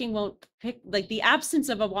watermarking won't pick, like the absence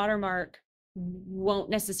of a watermark won't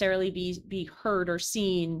necessarily be heard or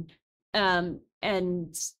seen.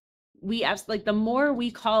 And we like the more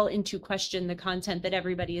we call into question the content that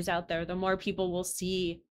everybody is out there, the more people will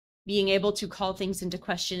see being able to call things into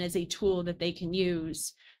question as a tool that they can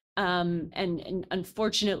use. And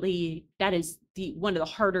unfortunately, that is one of the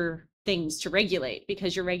harder things to regulate,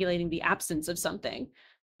 because you're regulating the absence of something.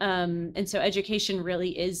 And so education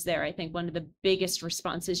really is there, I think, one of the biggest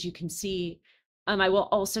responses you can see. I will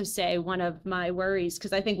also say one of my worries,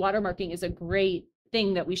 because I think watermarking is a great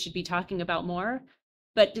thing that we should be talking about more.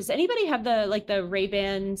 But does anybody have the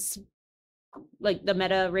Ray-Bans, like the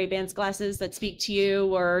Meta Ray-Bans glasses that speak to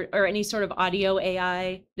you, or any sort of audio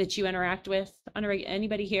AI that you interact with on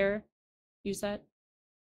anybody here use that?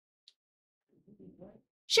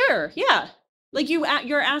 Sure, yeah. Like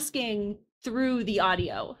you're asking through the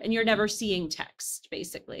audio and you're never seeing text,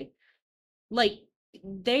 basically. Like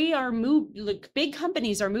big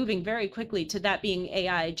companies are moving very quickly to that being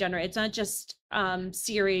AI generated. It's not just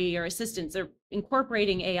Siri or assistants, they're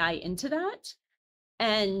incorporating AI into that.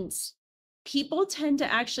 And people tend to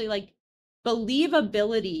actually, like,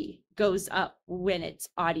 believability goes up when it's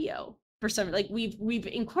audio. For some, like we've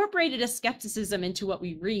incorporated a skepticism into what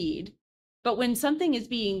we read, but when something is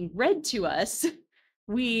being read to us,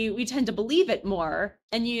 we tend to believe it more,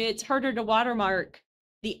 and it's harder to watermark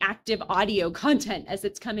the active audio content as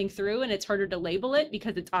it's coming through, and it's harder to label it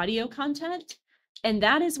because it's audio content. And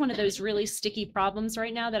that is one of those really sticky problems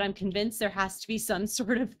right now that I'm convinced there has to be some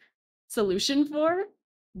sort of solution for,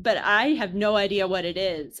 but I have no idea what it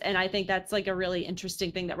is. And I think that's like a really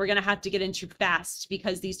interesting thing that we're going to have to get into fast,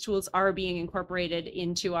 because these tools are being incorporated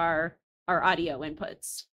into our audio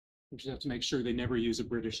inputs. We just have to make sure they never use a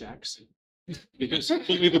British accent, because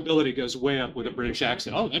believability goes way up with a British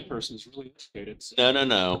accent. Oh, that person's really educated.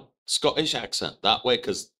 No. Scottish accent that way,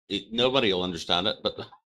 because nobody will understand it. But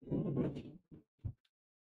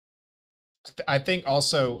I think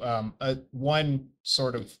also one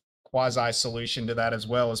sort of quasi solution to that as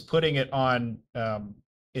well is putting it on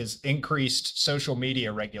is increased social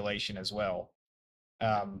media regulation as well,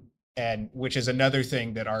 and which is another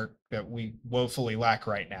thing that we woefully lack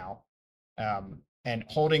right now, and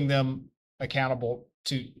holding them accountable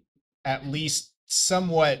to at least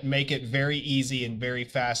somewhat make it very easy and very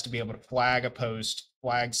fast to be able to flag a post,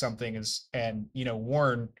 flag something and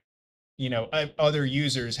warn other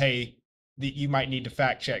users, hey, that you might need to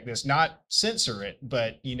fact check this, not censor it,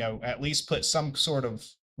 but at least put some sort of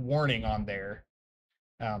warning on there,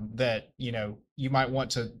 that you might want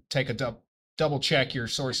to take a double check your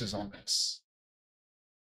sources on this.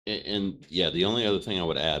 And yeah, the only other thing I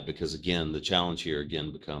would add, because again, the challenge here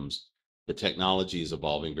again becomes the technology is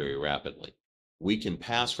evolving very rapidly. We can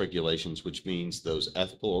pass regulations, which means those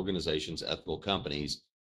ethical organizations, ethical companies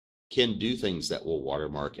can do things that will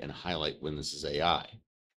watermark and highlight when this is AI.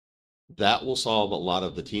 That will solve a lot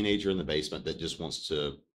of the teenager in the basement that just wants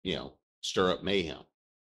to, stir up mayhem.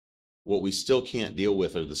 What we still can't deal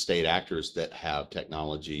with are the state actors that have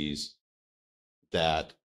technologies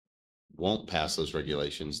that won't pass those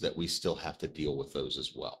regulations, that we still have to deal with those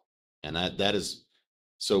as well. And that is,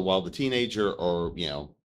 so while the teenager or,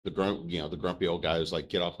 the grumpy old guy who's like,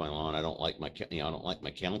 get off my lawn, I don't like my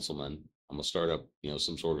councilman, I'm gonna start up,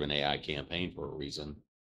 some sort of an AI campaign for a reason.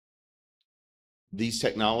 These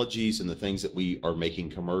technologies and the things that we are making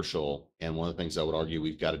commercial, and one of the things I would argue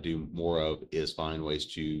we've got to do more of is find ways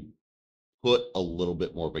to put a little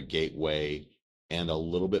bit more of a gateway and a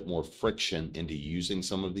little bit more friction into using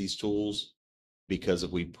some of these tools. Because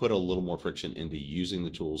if we put a little more friction into using the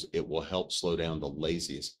tools, it will help slow down the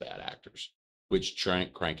laziest bad actors, which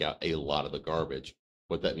crank out a lot of the garbage.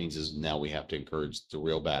 What that means is now we have to encourage the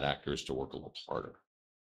real bad actors to work a little harder.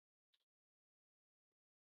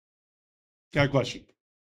 Got a question?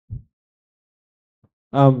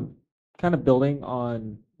 Kind of building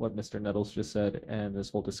on what Mr. Nettles just said and this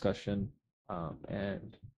whole discussion,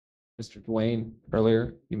 and Mr. Dwayne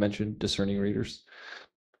earlier, you mentioned discerning readers.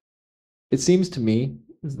 It seems to me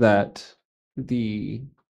that the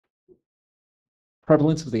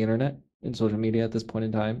prevalence of the internet and social media at this point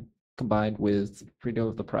in time, combined with freedom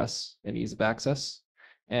of the press and ease of access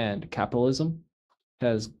and capitalism,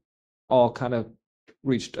 has all kind of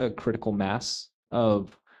reached a critical mass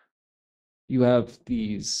of, you have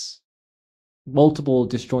these multiple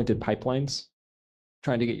disjointed pipelines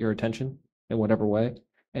trying to get your attention in whatever way,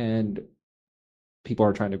 and people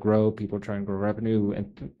are trying to grow revenue,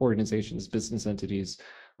 and organizations, business entities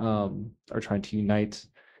are trying to unite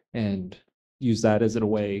and use that as a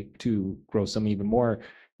way to grow some even more.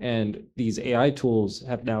 And these AI tools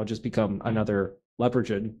have now just become another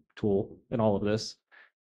leveraging tool in all of this.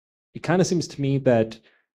 It kind of seems to me that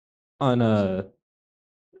on a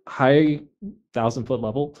high 1,000-foot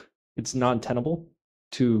level, it's non-tenable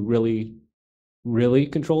to really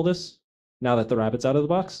control this now that the rabbit's out of the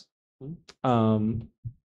box.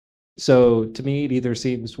 So to me, it either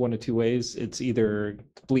seems one of two ways. It's either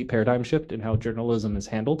complete paradigm shift in how journalism is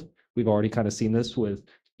handled. We've already kind of seen this with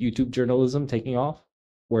YouTube journalism taking off,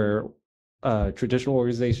 where traditional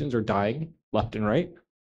organizations are dying left and right.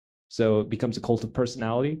 So it becomes a cult of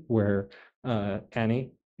personality where,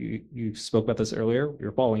 Annie, you spoke about this earlier,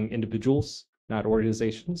 you're following individuals, not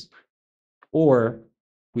organizations. Or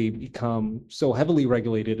we become so heavily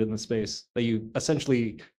regulated in the space that you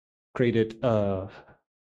essentially created a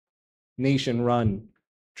nation-run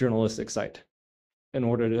journalistic site in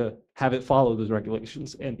order to have it follow those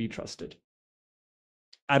regulations and be trusted.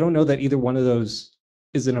 I don't know that either one of those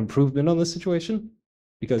is an improvement on the situation,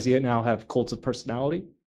 because you now have cults of personality,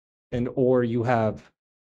 and or you have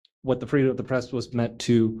what the freedom of the press was meant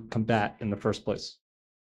to combat in the first place.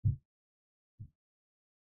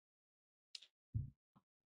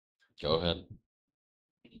 Go ahead.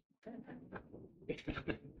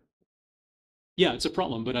 Yeah, it's a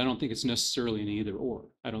problem, but I don't think it's necessarily an either or.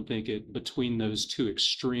 I don't think it between those two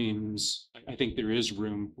extremes. I think there is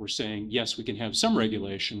room. We're saying, yes, we can have some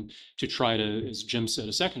regulation to try to, as Jim said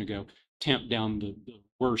a second ago, tamp down the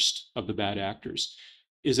worst of the bad actors.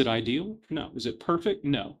 Is it ideal? No. Is it perfect?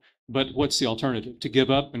 No. But what's the alternative? To give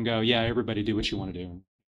up and go, yeah, everybody do what you want to do.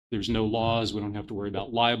 There's no laws. We don't have to worry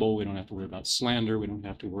about libel. We don't have to worry about slander. We don't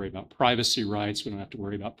have to worry about privacy rights. We don't have to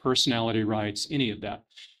worry about personality rights, any of that.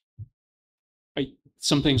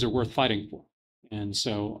 Some things are worth fighting for. And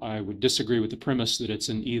so I would disagree with the premise that it's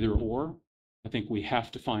an either or. I think we have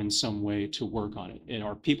to find some way to work on it. And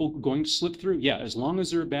are people going to slip through? Yeah, as long as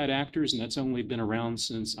they're bad actors, and that's only been around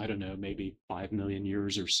since, I don't know, maybe 5 million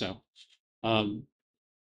years or so.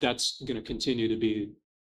 That's going to continue to be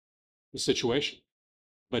the situation.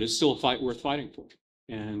 But it's still a fight worth fighting for.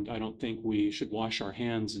 And I don't think we should wash our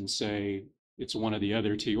hands and say it's one or the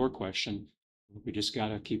other, to your question. We just got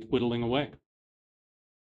to keep whittling away.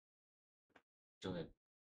 Go ahead.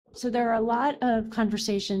 So there are a lot of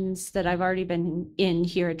conversations that I've already been in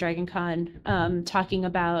here at DragonCon, talking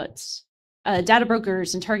about data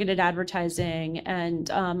brokers and targeted advertising. And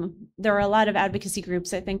there are a lot of advocacy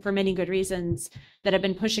groups, I think for many good reasons, that have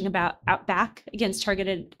been pushing back against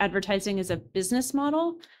targeted advertising as a business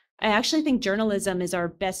model. I actually think journalism is our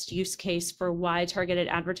best use case for why targeted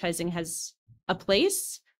advertising has a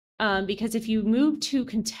place. Because if you move to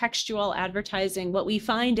contextual advertising, what we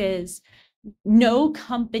find is no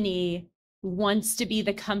company wants to be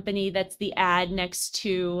the company that's the ad next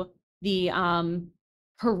to the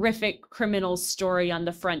horrific criminal story on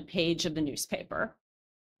the front page of the newspaper.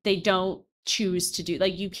 They don't choose to do,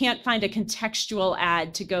 like, you can't find a contextual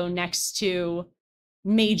ad to go next to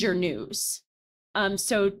major news.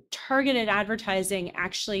 So targeted advertising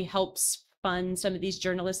actually helps fund some of these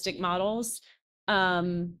journalistic models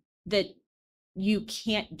that you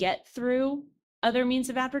can't get through other means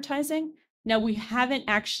of advertising. Now, we haven't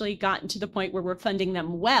actually gotten to the point where we're funding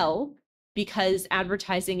them well, because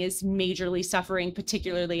advertising is majorly suffering,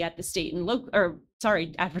 particularly at the state and local, or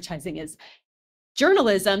sorry,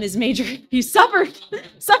 journalism is majorly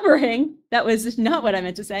suffering. That was not what I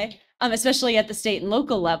meant to say, especially at the state and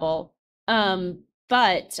local level.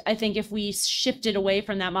 But I think if we shifted away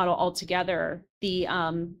from that model altogether, the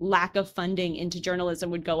lack of funding into journalism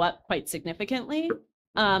would go up quite significantly.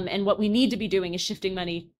 And what we need to be doing is shifting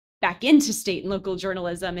money back into state and local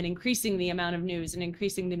journalism and increasing the amount of news and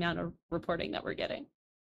increasing the amount of reporting that we're getting.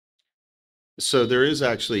 So there is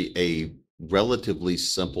actually a relatively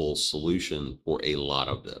simple solution for a lot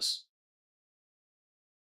of this.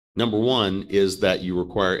 Number one is that you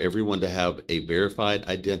require everyone to have a verified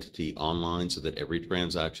identity online so that every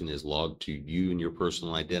transaction is logged to you and your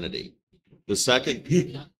personal identity. The second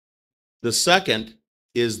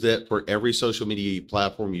is that for every social media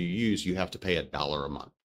platform you use, you have to pay $1 a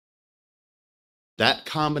month. That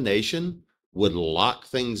combination would lock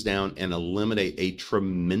things down and eliminate a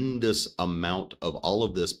tremendous amount of all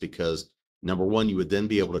of this, because number one, you would then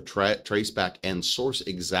be able to trace back and source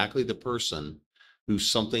exactly the person who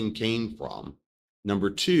something came from.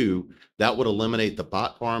 Number two, that would eliminate the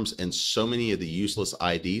bot farms and so many of the useless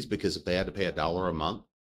IDs, because if they had to pay $1 a month,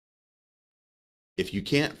 if you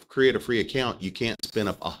can't create a free account, you can't spin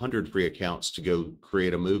up 100 free accounts to go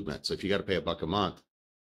create a movement. So if you got to pay $1 a month,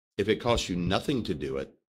 if it costs you nothing to do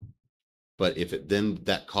it, but if it then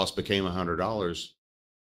that cost became $100,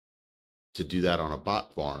 to do that on a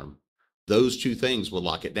bot farm, those two things will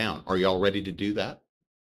lock it down. Are y'all ready to do that?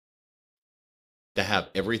 To have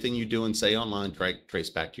everything you do and say online trace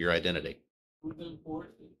back to your identity?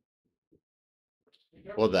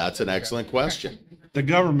 Well, that's an excellent question. The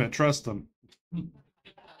government, trust them.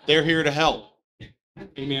 They're here to help.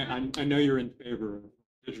 Amie, I know you're in favor of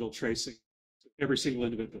digital tracing every single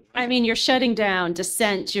individual. I mean, you're shutting down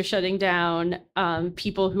dissent, you're shutting down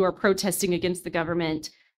people who are protesting against the government.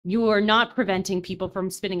 You are not preventing people from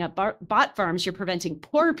spinning up bot farms. You're preventing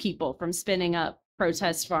poor people from spinning up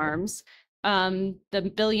protest farms.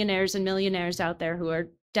 The billionaires and millionaires out there who are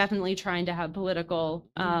definitely trying to have political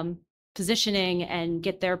positioning and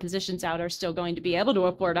get their positions out are still going to be able to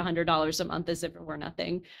afford $100 a month as if it were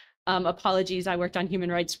nothing. Apologies, I worked on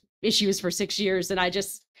human rights issues for 6 years and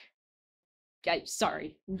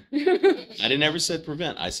sorry. I didn't ever said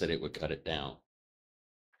prevent. I said it would cut it down.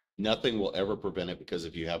 Nothing will ever prevent it because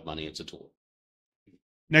if you have money, it's a tool.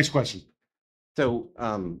 Next question. So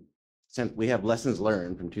since we have lessons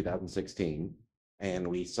learned from 2016, and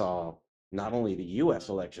we saw not only the US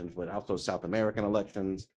elections, but also South American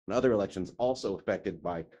elections and other elections also affected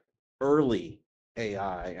by early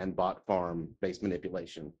AI and bot farm based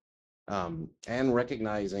manipulation. And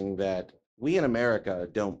recognizing that we in America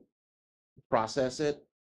don't process it,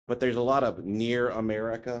 but there's a lot of near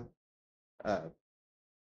America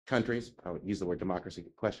countries, I would use the word democracy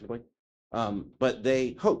questionably, but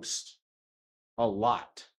they host a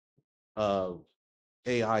lot of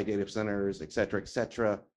AI data centers, et cetera, et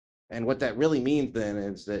cetera. And what that really means then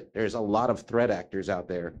is that there's a lot of threat actors out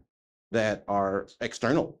there that are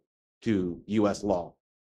external to US law.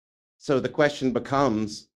 So the question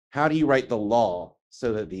becomes, how do you write the law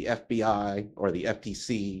so that the FBI or the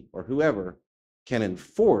FTC or whoever can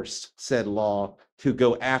enforce said law to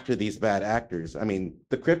go after these bad actors? I mean,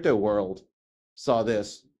 the crypto world saw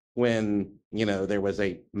this when, there was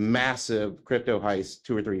a massive crypto heist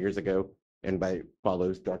 2 or 3 years ago. Anybody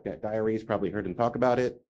follows Darknet Diaries probably heard him talk about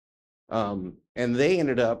it. And they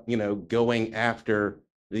ended up, going after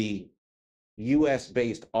the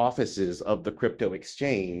US-based offices of the crypto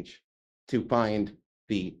exchange to find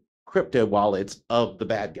the crypto wallets of the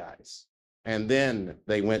bad guys. And then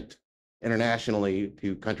they went internationally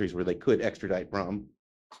to countries where they could extradite from,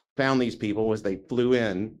 found these people as they flew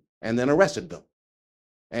in, and then arrested them.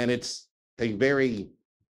 And it's a very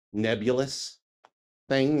nebulous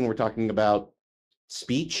thing. We're talking about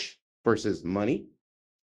speech versus money.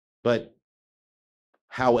 But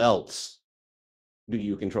how else do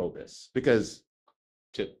you control this? Because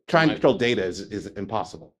trying to control data is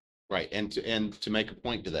impossible. Right. And to make a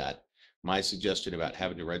point to that, my suggestion about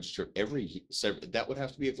having to register that would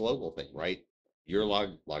have to be a global thing, right? You're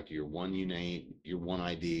logged to your one unit, your one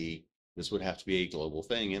ID. This would have to be a global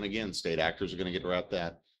thing. And again, state actors are going to get around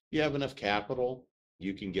that. If you have enough capital,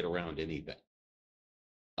 you can get around anything.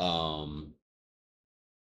 I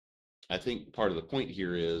think part of the point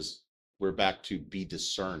here is we're back to be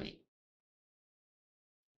discerning.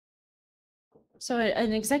 So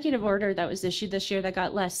an executive order that was issued this year that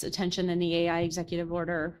got less attention than the AI executive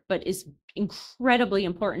order, but is incredibly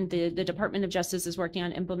important. The Department of Justice is working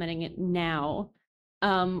on implementing it now,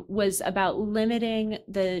 was about limiting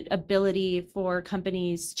the ability for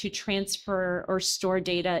companies to transfer or store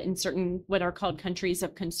data in certain what are called countries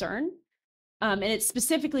of concern. And it's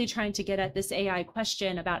specifically trying to get at this AI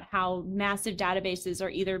question about how massive databases are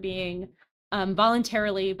either being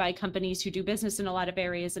voluntarily by companies who do business in a lot of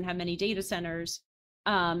areas and have many data centers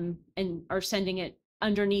and are sending it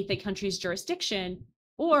underneath a country's jurisdiction,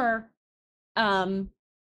 or are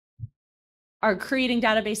creating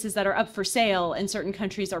databases that are up for sale and certain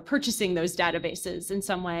countries are purchasing those databases in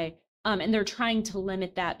some way. And they're trying to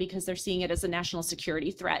limit that because they're seeing it as a national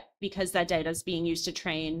security threat because that data is being used to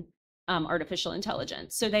train artificial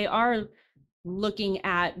intelligence. So they are looking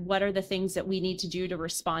at what are the things that we need to do to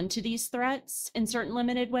respond to these threats in certain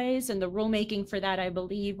limited ways. And the rulemaking for that, I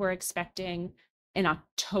believe we're expecting in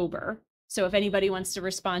October. So if anybody wants to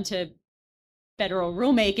respond to federal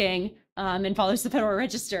rulemaking and follows the Federal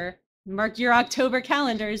Register, mark your October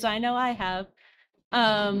calendars. I know I have.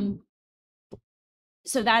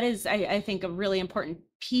 So that is, I think, a really important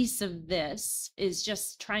piece of this is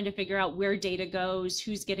just trying to figure out where data goes,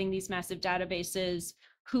 who's getting these massive databases,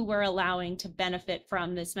 who we're allowing to benefit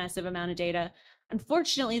from this massive amount of data.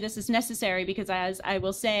 Unfortunately, this is necessary because, as I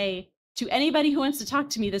will say to anybody who wants to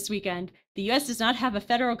talk to me this weekend, the US does not have a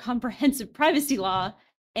federal comprehensive privacy law,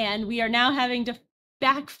 and we are now having to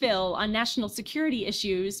backfill on national security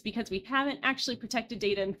issues because we haven't actually protected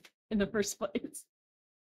data in the first place.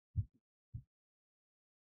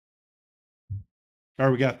 All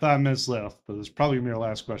right, we got 5 minutes left, but it's probably gonna be our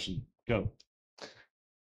last question. Go.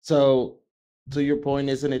 So, to your point,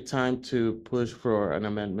 isn't it time to push for an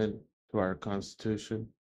amendment to our constitution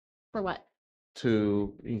For what?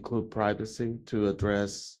 to include privacy, to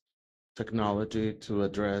address technology, to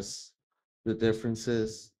address the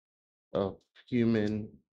differences of human?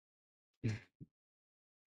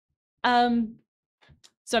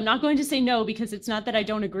 So I'm not going to say no because it's not that I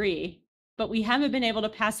don't agree, but we haven't been able to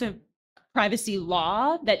pass a privacy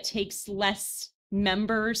law that takes less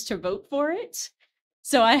members to vote for it.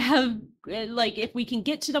 So I have, like, if we can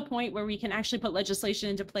get to the point where we can actually put legislation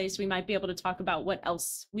into place, we might be able to talk about what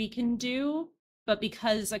else we can do. But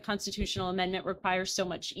because a constitutional amendment requires so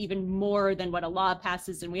much even more than what a law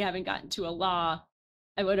passes, and we haven't gotten to a law,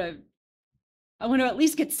 I want to at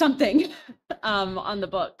least get something on the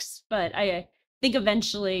books. But I think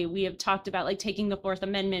eventually we have talked about like taking the Fourth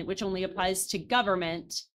Amendment, which only applies to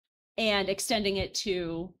government, and extending it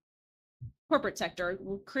to corporate sector,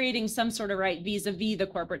 creating some sort of right vis-a-vis the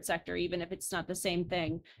corporate sector, even if it's not the same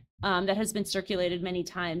thing. That has been circulated many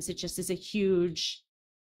times. It just is a huge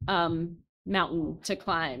mountain to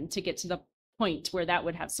climb to get to the point where that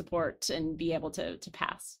would have support and be able to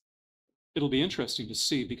pass. It'll be interesting to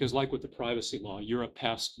see, because like with the privacy law, Europe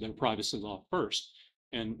passed their privacy law first,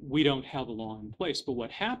 and we don't have a law in place. But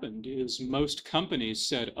what happened is most companies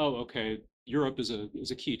said, oh, okay, Europe is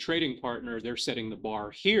a key trading partner. They're setting the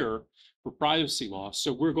bar here for privacy law.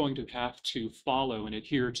 So we're going to have to follow and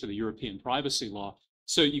adhere to the European privacy law.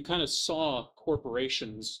 So you kind of saw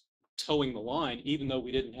corporations towing the line, even though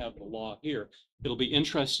we didn't have the law here. It'll be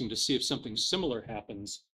interesting to see if something similar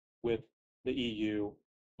happens with the EU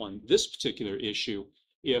on this particular issue.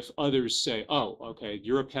 If others say, oh, okay,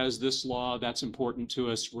 Europe has this law, that's important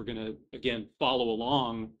to us, we're going to, again, follow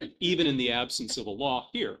along, even in the absence of a law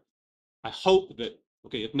here. I hope that,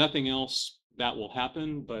 okay, if nothing else, that will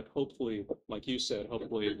happen, but hopefully, like you said,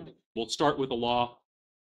 hopefully we'll start with a law.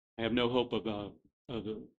 I have no hope of a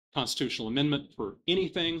constitutional amendment for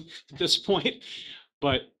anything at this point,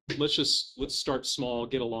 but let's start small,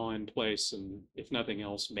 get a law in place, and if nothing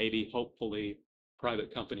else, maybe, hopefully,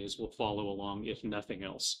 private companies will follow along, if nothing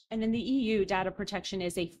else. And in the EU, data protection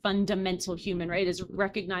is a fundamental human right, is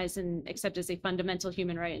recognized and accepted as a fundamental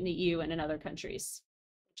human right in the EU and in other countries,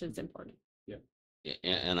 which is important. Yeah.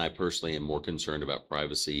 And I personally am more concerned about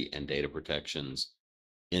privacy and data protections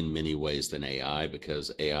in many ways than AI,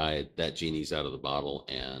 because AI, that genie's out of the bottle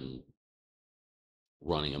and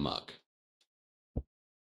running amok.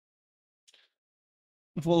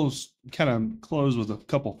 If we'll kind of close with a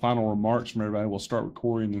couple final remarks from everybody, we'll start with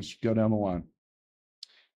Cory and just go down the line.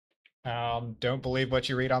 Don't believe what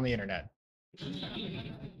you read on the internet.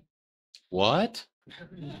 What?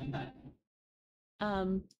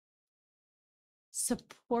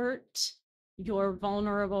 Support your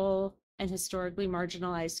vulnerable and historically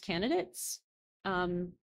marginalized candidates,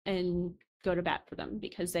 and go to bat for them,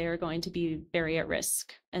 because they are going to be very at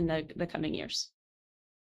risk in the coming years.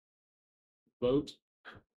 Vote,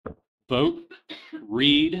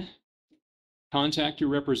 read, contact your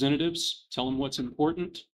representatives, tell them what's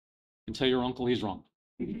important, and tell your uncle he's wrong.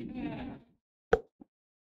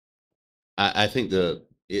 I think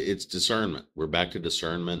it's discernment. We're back to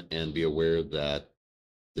discernment, and be aware that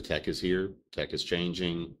the tech is here, tech is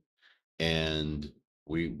changing, and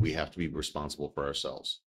we have to be responsible for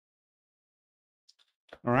ourselves.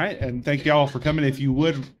 All right, and thank you all for coming. If you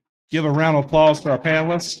would give a round of applause to our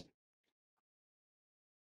panelists.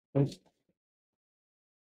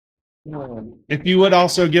 If you would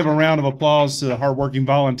also give a round of applause to the hardworking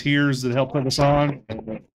volunteers that helped put us on.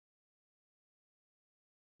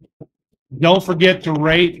 Don't forget to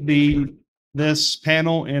rate this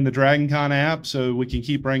panel in the DragonCon app so we can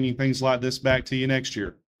keep bringing things like this back to you next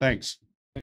year. Thanks.